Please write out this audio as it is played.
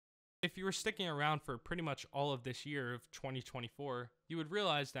you were sticking around for pretty much all of this year of 2024, you would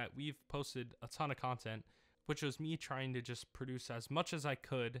realize that we've posted a ton of content, which was me trying to just produce as much as I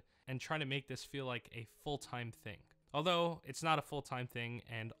could and trying to make this feel like a full-time thing. Although it's not a full-time thing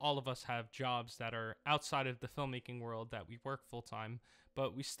and all of us have jobs that are outside of the filmmaking world that we work full-time,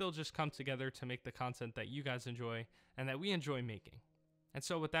 but we still just come together to make the content that you guys enjoy and that we enjoy making. And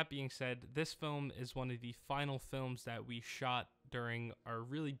so with that being said, this film is one of the final films that we shot during our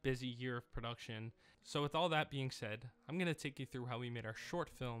really busy year of production. So with all that being said, I'm going to take you through how we made our short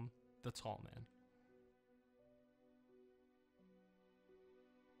film, The Tall Man.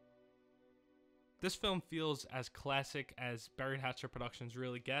 This film feels as classic as Buried Hatchet Productions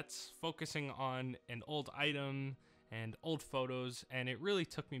really gets, focusing on an old item and old photos, and it really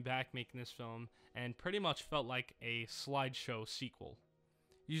took me back making this film and pretty much felt like a slideshow sequel.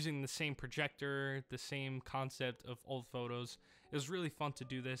 Using the same projector, the same concept of old photos, it was really fun to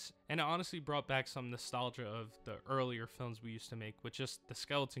do this, and it honestly brought back some nostalgia of the earlier films we used to make with just the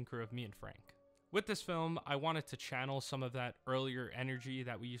skeleton crew of me and Frank. With this film, I wanted to channel some of that earlier energy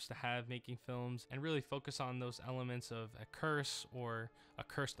that we used to have making films and really focus on those elements of a curse or a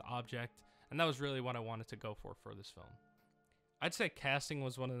cursed object, and that was really what I wanted to go for this film. I'd say casting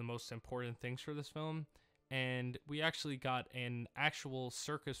was one of the most important things for this film, and we actually got an actual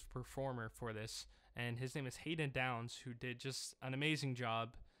circus performer for this, and his name is Hayden Downs, who did just an amazing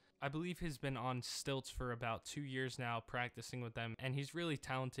job. I believe he's been on stilts for about 2 years now practicing with them, and he's really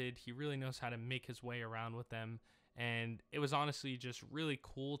talented. He really knows how to make his way around with them, and it was honestly just really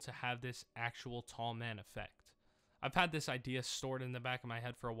cool to have this actual tall man effect. I've had this idea stored in the back of my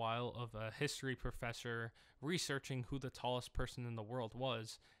head for a while of a history professor researching who the tallest person in the world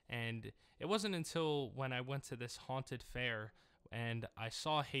was, and it wasn't until when I went to this haunted fair and I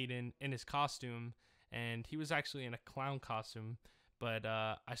saw Hayden in his costume, and he was actually in a clown costume, but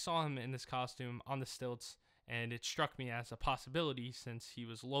I saw him in this costume on the stilts, and it struck me as a possibility since he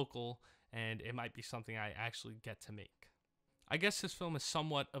was local, and it might be something I actually get to make. I guess this film is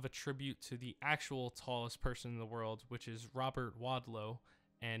somewhat of a tribute to the actual tallest person in the world, which is Robert Wadlow,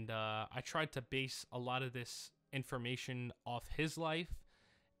 and I tried to base a lot of this information off his life,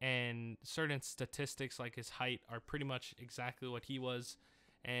 and certain statistics like his height are pretty much exactly what he was.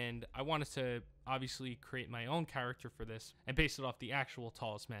 And I wanted to obviously create my own character for this and base it off the actual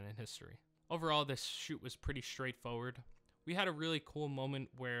tallest man in history. Overall, this shoot was pretty straightforward. We had a really cool moment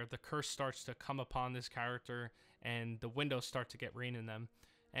where the curse starts to come upon this character and the windows start to get rain in them.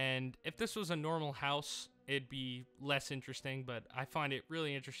 And if this was a normal house, it'd be less interesting, but I find it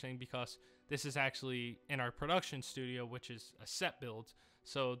really interesting because this is actually in our production studio, which is a set build.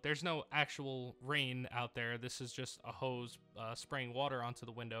 So there's no actual rain out there. This is just a hose spraying water onto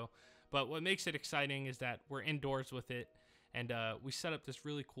the window. But what makes it exciting is that we're indoors with it, and we set up this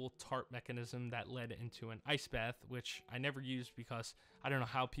really cool tarp mechanism that led into an ice bath, which I never used because I don't know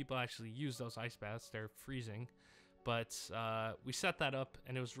how people actually use those ice baths. They're freezing. But we set that up,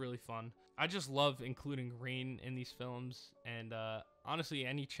 and it was really fun. I just love including rain in these films, and honestly,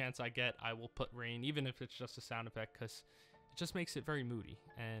 any chance I get, I will put rain, even if it's just a sound effect, because it just makes it very moody,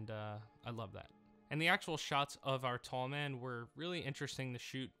 and I love that. And the actual shots of our tall man were really interesting to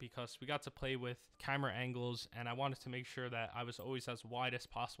shoot because we got to play with camera angles, and I wanted to make sure that I was always as wide as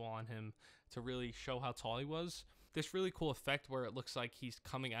possible on him to really show how tall he was. This really cool effect where it looks like he's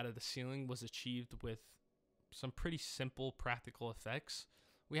coming out of the ceiling was achieved with some pretty simple practical effects.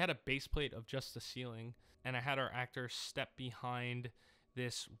 We had a base plate of just the ceiling, and I had our actor step behind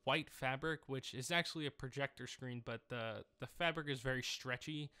this white fabric, which is actually a projector screen, but the fabric is very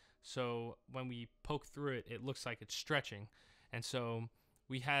stretchy, so when we poke through it, it looks like it's stretching. And so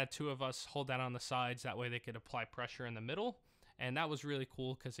we had two of us hold that on the sides, that way they could apply pressure in the middle, and that was really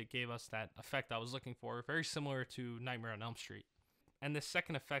cool because it gave us that effect I was looking for, very similar to Nightmare on Elm Street. And this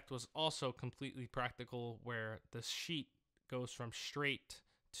second effect was also completely practical, where the sheet goes from straight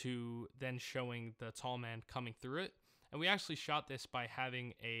to then showing the tall man coming through it. And we actually shot this by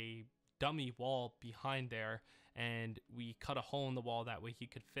having a dummy wall behind there, and we cut a hole in the wall that way he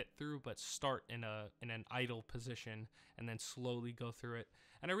could fit through, but start in an idle position and then slowly go through it.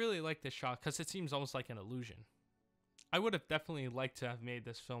 And I really like this shot because it seems almost like an illusion. I would have definitely liked to have made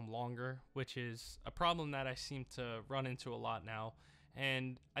this film longer, which is a problem that I seem to run into a lot now.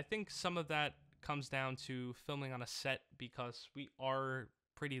 And I think some of that comes down to filming on a set because we are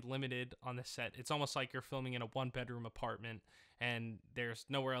pretty limited on the set. It's almost like you're filming in a one-bedroom apartment and there's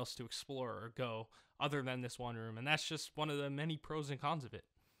nowhere else to explore or go other than this one room. And that's just one of the many pros and cons of it.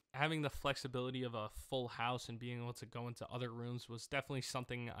 Having the flexibility of a full house and being able to go into other rooms was definitely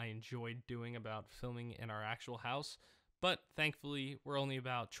something I enjoyed doing about filming in our actual house. But thankfully, we're only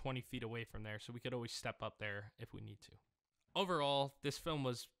about 20 feet away from there, so we could always step up there if we need to. Overall, this film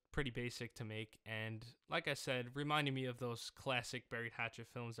was pretty basic to make, and like I said, reminding me of those classic Buried Hatchet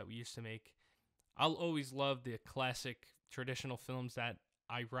films that we used to make. I'll always love the classic traditional films that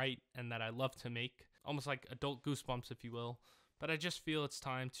I write and that I love to make, almost like adult Goosebumps, if you will. But I just feel it's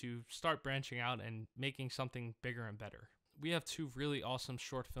time to start branching out and making something bigger and better. We have 2 really awesome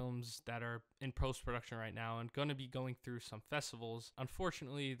short films that are in post-production right now and going to be going through some festivals.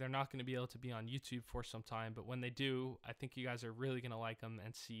 Unfortunately, they're not going to be able to be on YouTube for some time, but when they do, I think you guys are really going to like them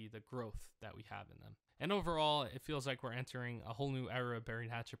and see the growth that we have in them. And overall, it feels like we're entering a whole new era of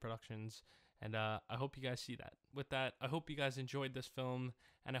Buried Hatchet Productions, and I hope you guys see that. With that, I hope you guys enjoyed this film,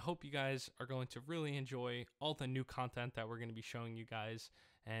 and I hope you guys are going to really enjoy all the new content that we're going to be showing you guys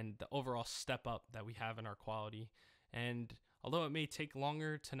and the overall step up that we have in our quality. And although it may take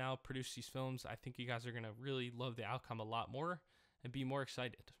longer to now produce these films, I think you guys are going to really love the outcome a lot more and be more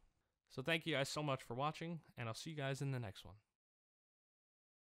excited. So thank you guys so much for watching, and I'll see you guys in the next one.